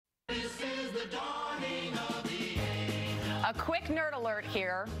A quick nerd alert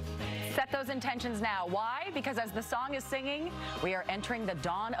here. Set those intentions now. Why? Because as the song is singing, we are entering the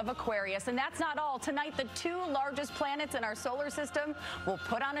dawn of Aquarius. And that's not all. Tonight, the two largest planets in our solar system will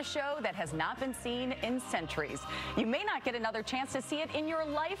put on a show that has not been seen in centuries. You may not get another chance to see it in your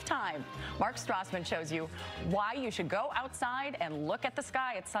lifetime. Mark Strassmann shows you why you should go outside and look at the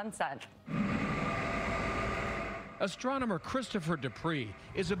sky at sunset. Astronomer Christopher Dupree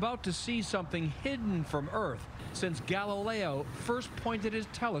is about to see something hidden from Earth since Galileo first pointed his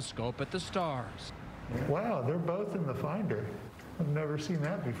telescope at the stars. Wow, they're both in the finder. I've never seen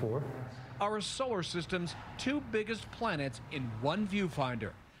that before. Our solar system's two biggest planets in one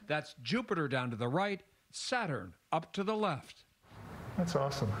viewfinder. That's Jupiter down to the right, Saturn up to the left. That's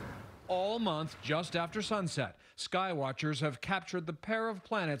awesome. All month, just after sunset, sky watchers have captured the pair of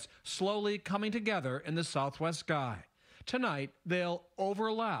planets slowly coming together in the southwest sky. Tonight, they'll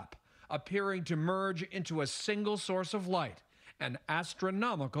overlap, appearing to merge into a single source of light, an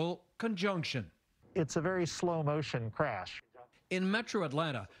astronomical conjunction. It's a very slow motion crash. In Metro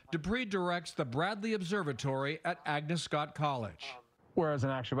Atlanta, Dupree directs the Bradley Observatory at Agnes Scott College. Whereas in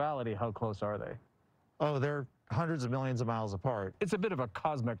actuality, how close are they? Oh, they're hundreds of millions of miles apart. It's a bit of a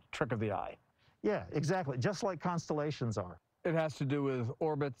cosmic trick of the eye. Yeah, exactly, just like constellations are. It has to do with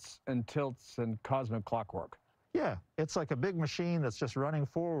orbits and tilts and cosmic clockwork. Yeah, it's like a big machine that's just running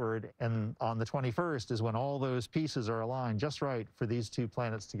forward, and on the 21st is when all those pieces are aligned just right for these two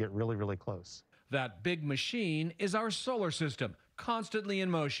planets to get really, really close. That big machine is our solar system, constantly in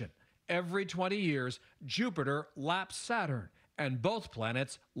motion. Every 20 years, Jupiter laps Saturn, and both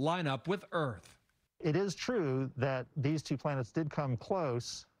planets line up with Earth. It is true that these two planets did come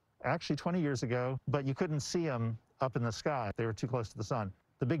close, actually 20 years ago, but you couldn't see them up in the sky. They were too close to the sun.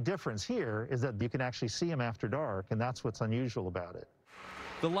 The big difference here is that you can actually see them after dark, and that's what's unusual about it.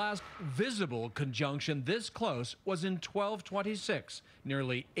 The last visible conjunction this close was in 1226,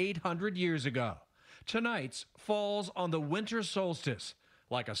 nearly 800 years ago. Tonight's falls on the winter solstice,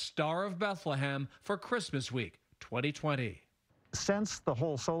 like a Star of Bethlehem for Christmas week 2020. Since the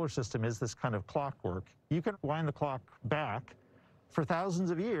whole solar system is this kind of clockwork, you can wind the clock back for thousands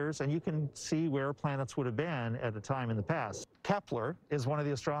of years, and you can see where planets would have been at a time in the past. Kepler is one of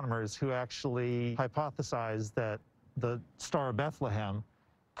the astronomers who actually hypothesized that the Star of Bethlehem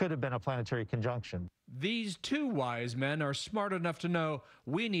could have been a planetary conjunction. These two wise men are smart enough to know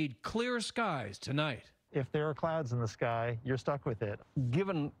we need clear skies tonight. If there are clouds in the sky, you're stuck with it.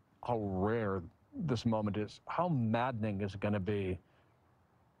 Given how rare this moment is, how maddening is it going to be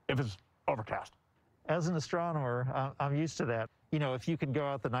if it's overcast? As an astronomer, I'm used to that. You know, if you can go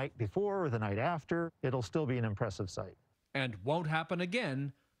out the night before or the night after, it'll still be an impressive sight. And won't happen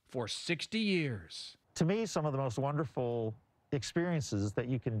again for 60 years. To me, some of the most wonderful experiences that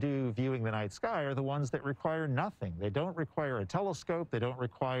you can do viewing the night sky are the ones that require nothing. They don't require a telescope, they don't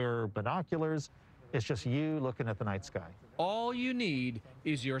require binoculars. It's just you looking at the night sky. All you need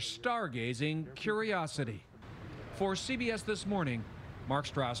is your stargazing curiosity. For CBS This Morning, Mark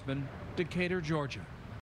Strassmann, Decatur, Georgia.